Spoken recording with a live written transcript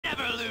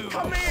lose.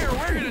 Come here,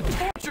 we're gonna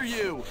torture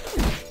you.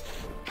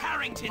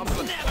 Harrington's I'm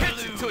gonna never hit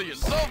lose. you till you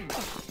love me.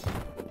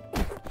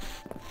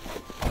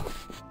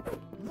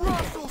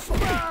 Russell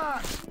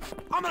smash!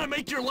 I'm gonna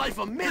make your life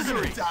a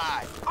misery.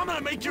 Die! I'm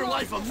gonna make your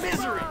life a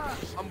misery.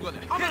 I'm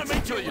gonna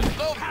make you till you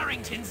love me.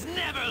 Harrington's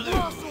never lose.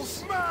 Russell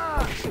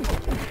smash!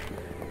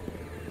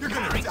 You're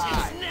gonna Harrington's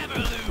die! never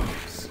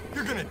lose.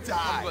 You're gonna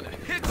die! I'm gonna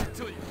hit you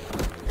till you.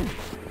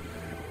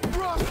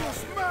 Russell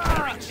smash!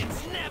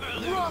 Harrington's never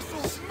lose.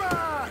 Russell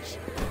smash!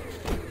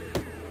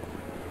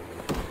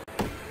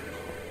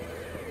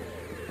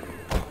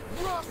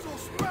 Russell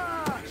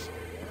smash!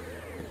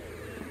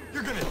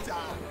 You're gonna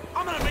die!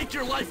 I'm gonna make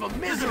your life a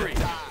misery.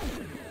 Die!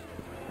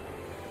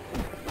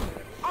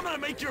 I'm gonna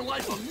make your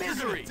life a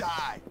misery.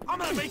 Die! I'm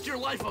gonna make your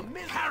life a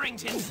misery.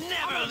 Harrington's I'm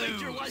never gonna lose.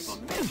 make your life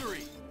a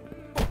misery.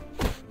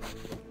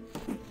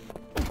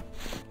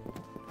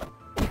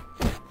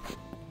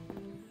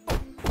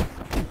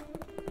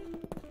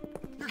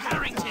 You're gonna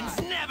Harrington's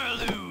die!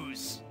 never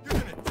lose. You're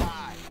gonna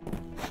die!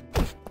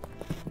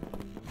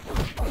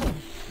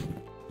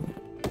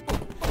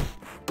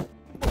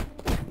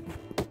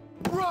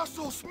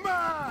 Russell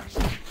smash!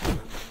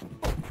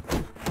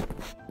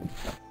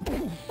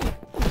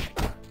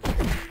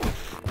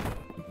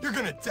 You're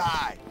gonna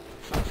die!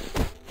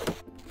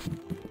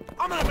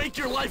 I'm gonna make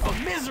your life a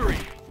misery.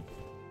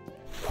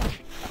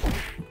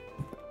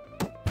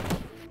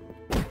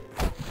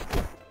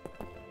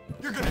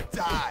 You're gonna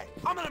die!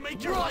 I'm gonna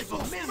make your life a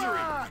Russell misery.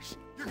 smash!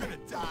 You're gonna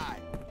die!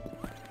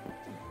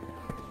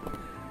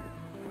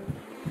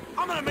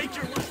 I'm gonna make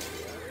your life.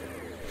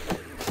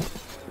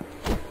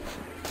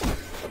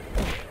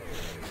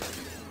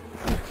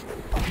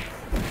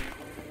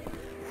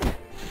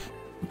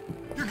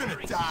 You're gonna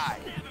die!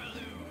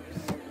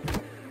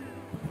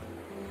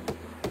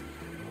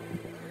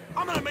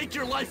 I'm gonna make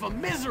your life a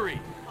misery.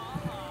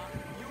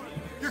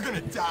 You're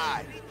gonna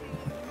die!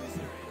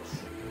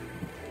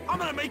 I'm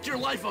gonna make your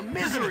life a You're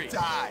misery. gonna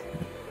die!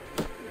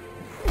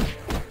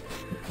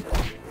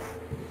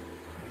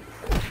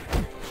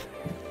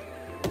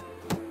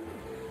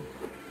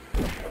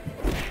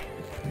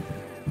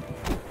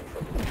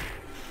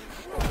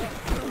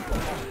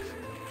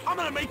 I'm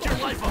gonna make your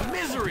life a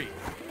misery.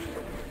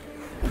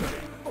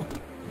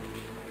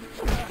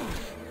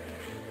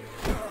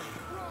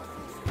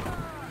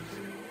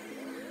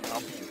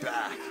 I'll be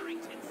back.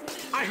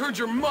 I heard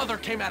your mother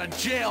came out of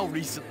jail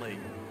recently.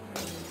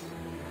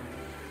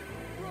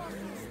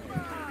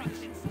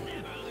 Harrington's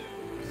never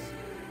lose.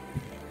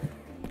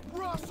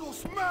 Russell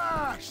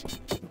smash!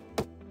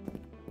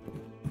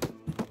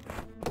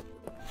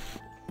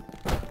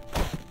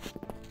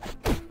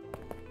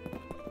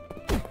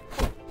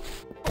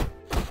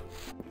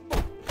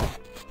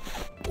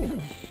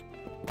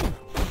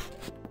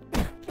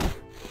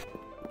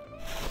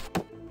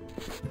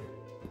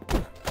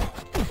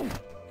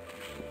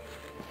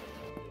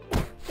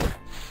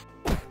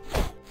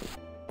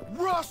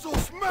 Russell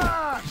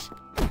smash!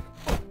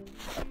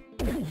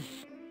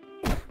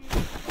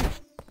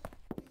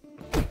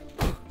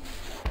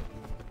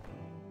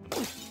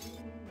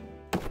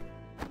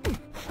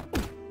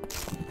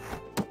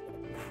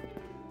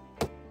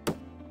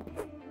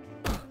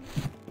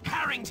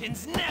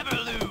 Harrington's never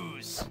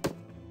lose.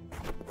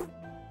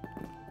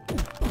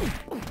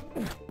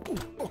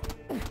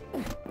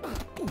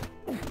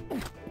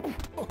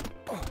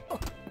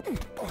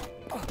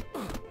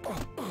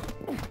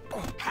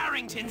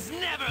 Harrington's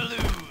never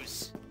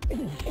lose.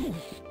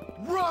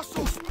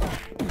 Russell smash!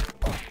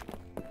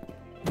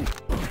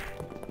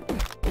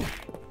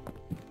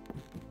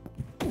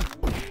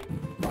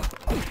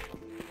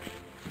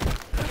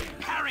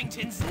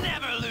 Harrington's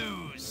never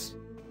lose.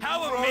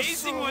 How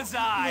amazing was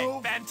I?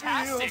 You'll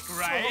Fantastic, feel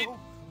right? so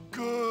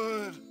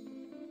good.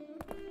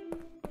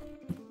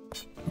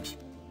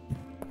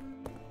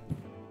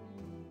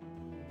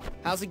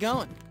 How's it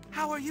going?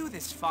 How are you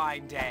this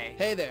fine day?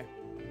 Hey there.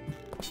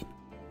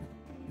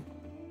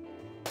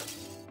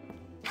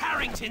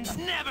 Harrington's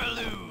never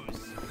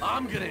lose.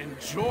 I'm gonna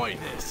enjoy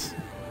this.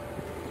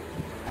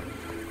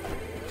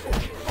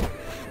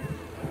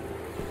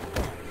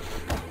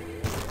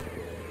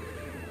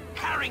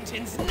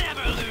 Harrington's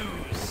never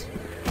lose.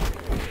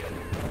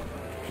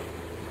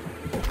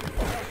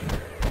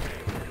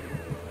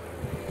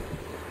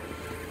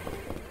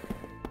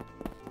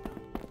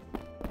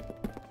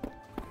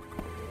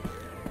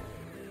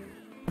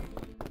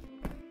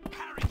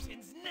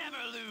 Harrington's never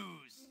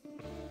lose.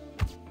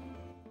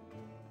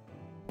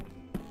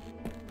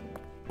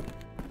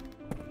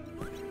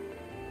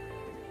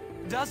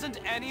 Doesn't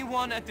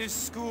anyone at this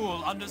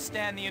school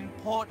understand the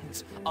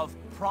importance of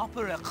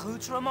proper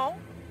accoutrement?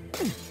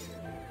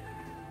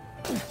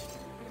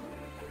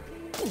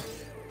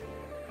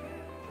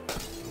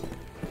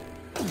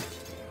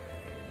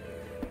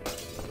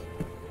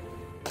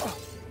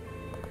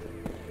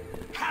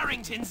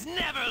 Harrington's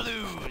never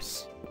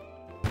lose!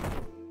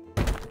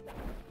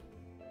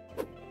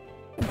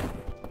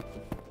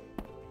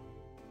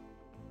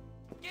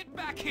 Get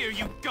back here,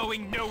 you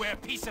going nowhere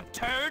piece of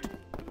turd!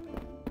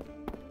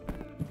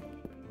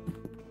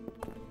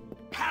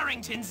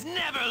 Harringtons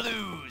never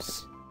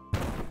lose!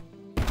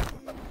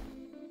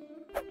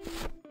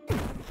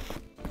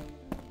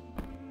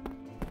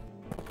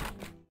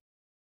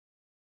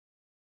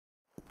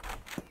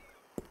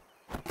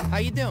 How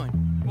you doing?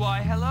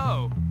 Why,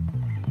 hello.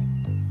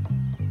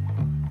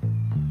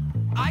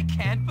 I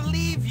can't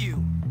believe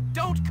you!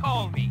 Don't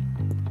call me!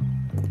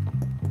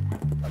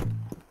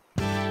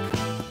 You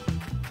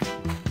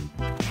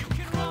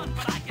can run,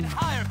 but I can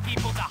hire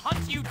people to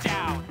hunt you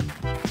down!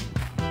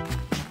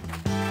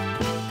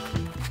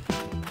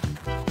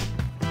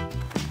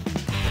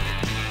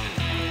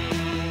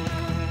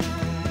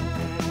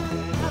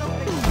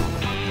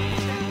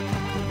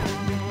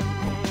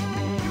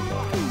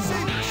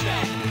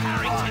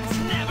 Harringtons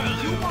never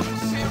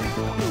lose!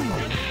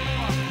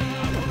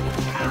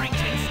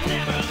 Harringtons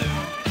never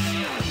lose!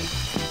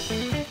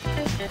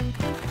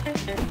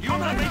 I'm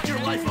gonna make your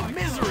life a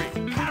misery!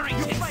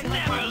 Harringtons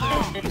never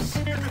lose!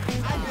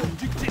 I know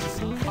you did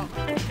some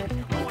coming.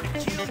 I wanna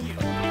kill you.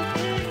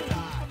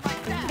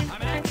 Like that.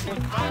 I'm an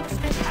excellent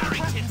boxer.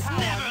 Harringtons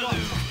never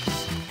lose!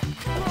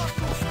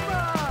 Russell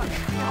smash!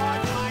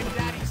 Hard my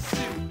daddy's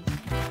suit.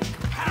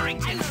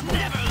 Harringtons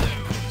never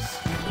lose!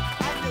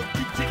 I know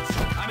you did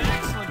some. I'm an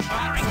excellent boxer.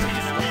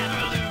 Harringtons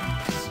never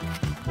lose!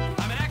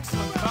 I'm an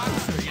excellent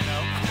boxer, you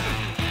know.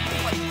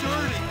 Play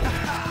dirty.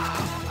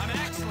 I'm an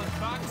excellent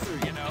boxer,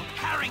 you know.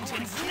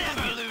 Harringtons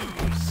never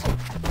lose!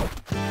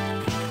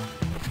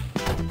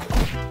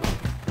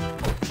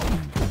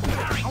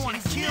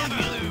 Harringtons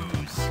never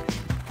lose!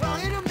 Well,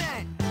 hit him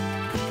then.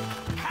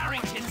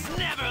 Harringtons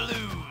never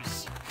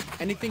lose!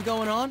 Anything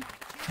going on?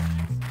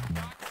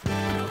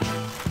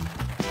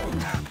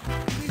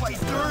 Play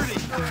dirty.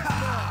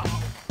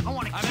 I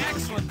wanna I'm an kill you.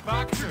 excellent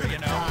boxer, you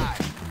know. Die.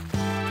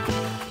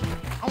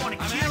 I wanna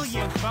I'm an kill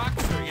you. excellent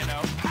boxer, you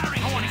know. I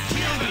wanna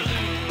kill you.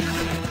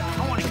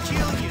 I wanna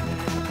kill you.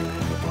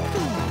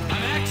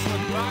 I'm an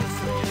excellent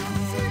boxer.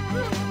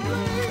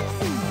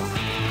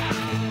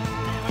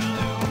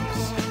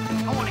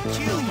 I wanna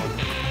kill you.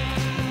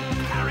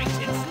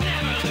 Harringtons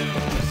never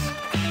lose!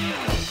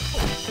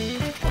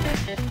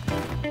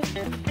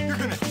 You're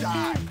gonna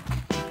die.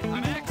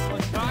 I'm an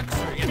excellent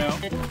boxer, you know.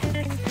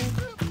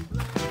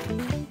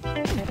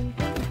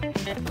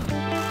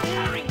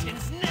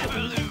 Harringtons never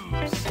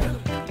lose!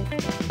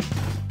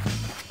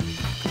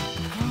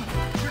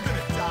 You're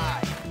gonna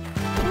die.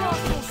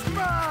 Russell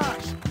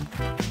smash!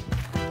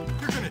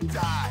 You're gonna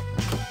die.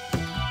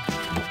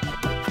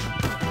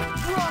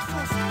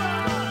 Russell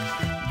smash!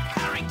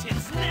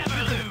 Harringtons never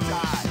You're gonna lose!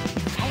 die.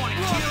 I wanna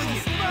kill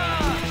you.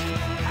 Smash!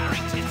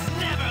 Harringtons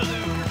never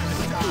lose!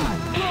 Die.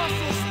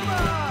 Russell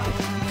smash!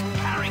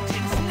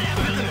 Harringtons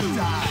never You're gonna lose!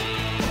 die.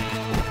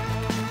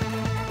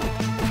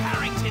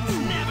 Harringtons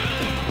never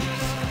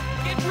lose!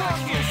 Get back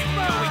here, you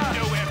going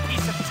nowhere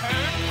piece of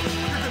turd!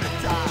 You're gonna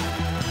die.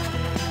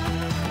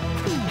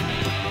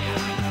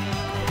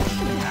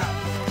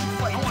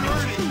 Play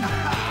dirty.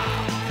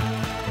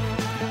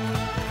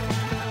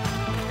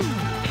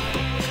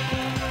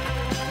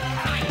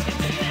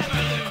 Harringtons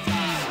never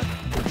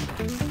lose!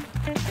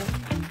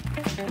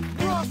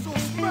 Russell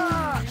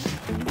smash!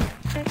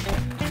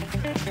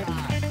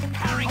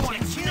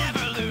 Harringtons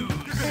never lose!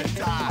 You're gonna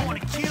die. I wanna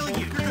kill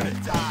you. You're gonna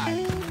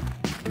die.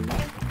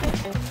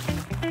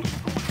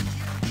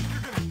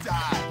 You're gonna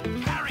die.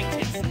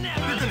 Harringtons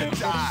never You're gonna lose!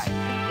 die.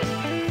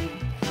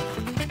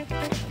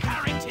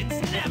 Harringtons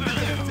never You're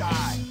gonna lose!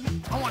 die.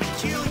 I wanna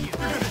kill you.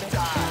 You're gonna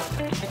die.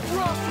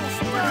 Russell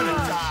You're gonna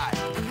smash! die.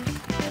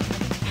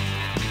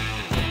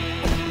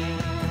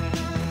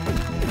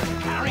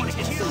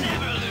 Harringtons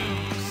never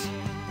lose!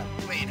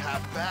 You ain't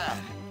half bad.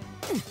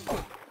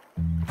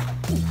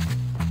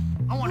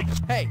 I wanna.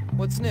 Hey,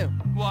 what's new?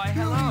 Why,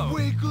 You hello!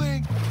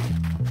 weakling!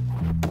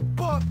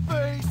 Butt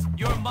face!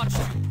 You're much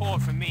too poor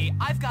for me.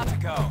 I've got to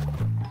go.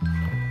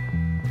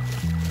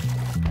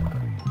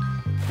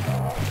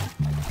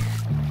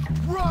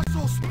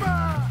 Russell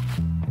smash!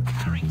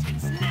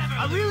 Harringtons never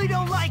I lose! really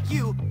don't like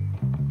you.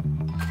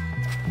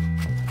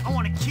 I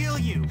wanna kill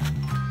you.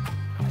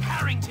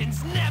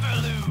 Harringtons never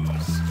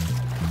lose!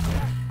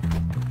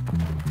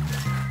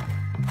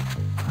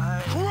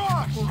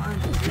 Crush!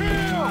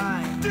 Kill!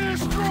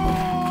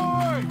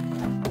 Destroy!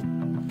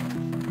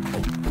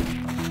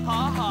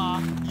 Ha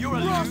ha! You're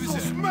a Russell loser!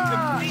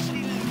 smash!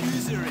 Completely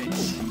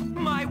loserish!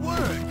 My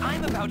word!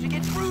 I'm about to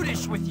get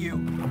brutish with you!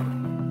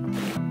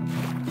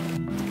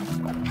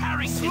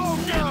 Harringtons Slow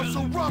never down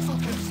so lose! Russell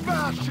can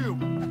smash you!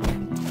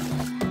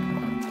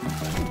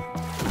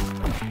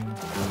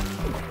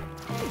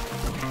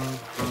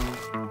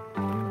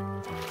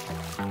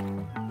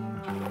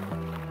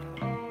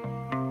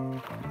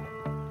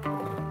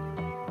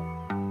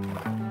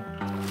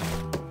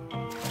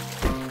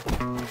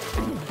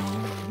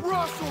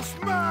 Russell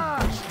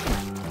smash!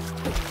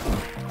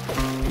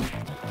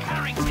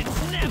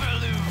 Harringtons never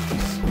lose!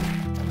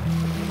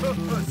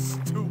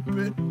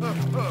 Stupid.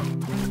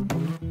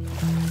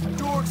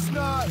 Dork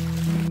snot!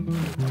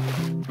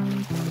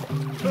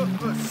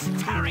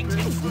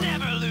 Harringtons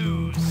never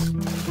lose!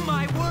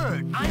 My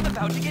word! I'm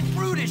about to get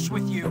brutish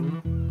with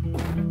you!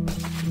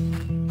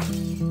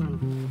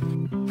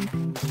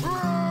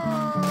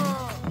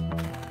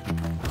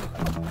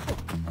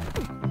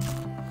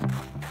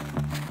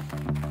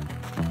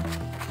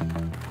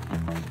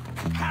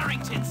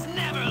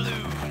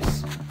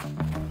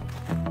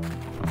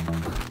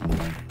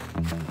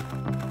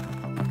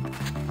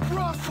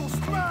 Russell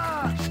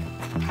smash!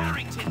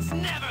 Harringtons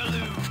never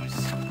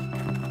lose.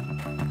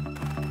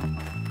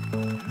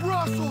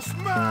 Russell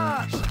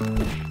smash!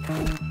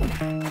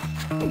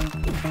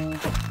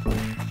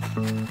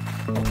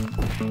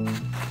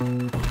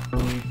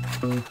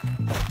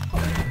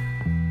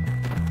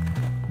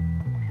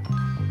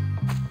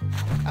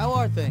 How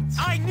are things?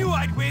 I knew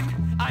I'd win!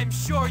 I'm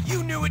sure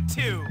you knew it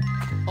too!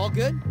 All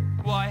good?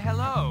 Why,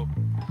 hello.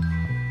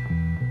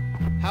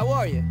 How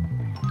are you?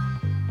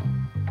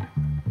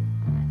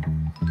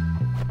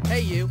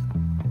 Hey, you.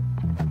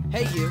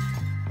 Hey, you.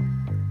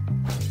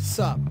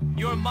 Sup?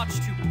 You're much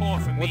too poor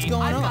for me. What's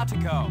going I've on? got to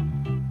go.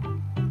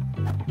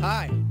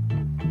 Hi.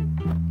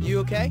 You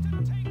okay?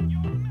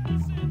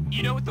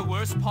 You know what the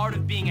worst part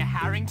of being a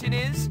Harrington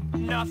is?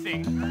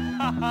 Nothing.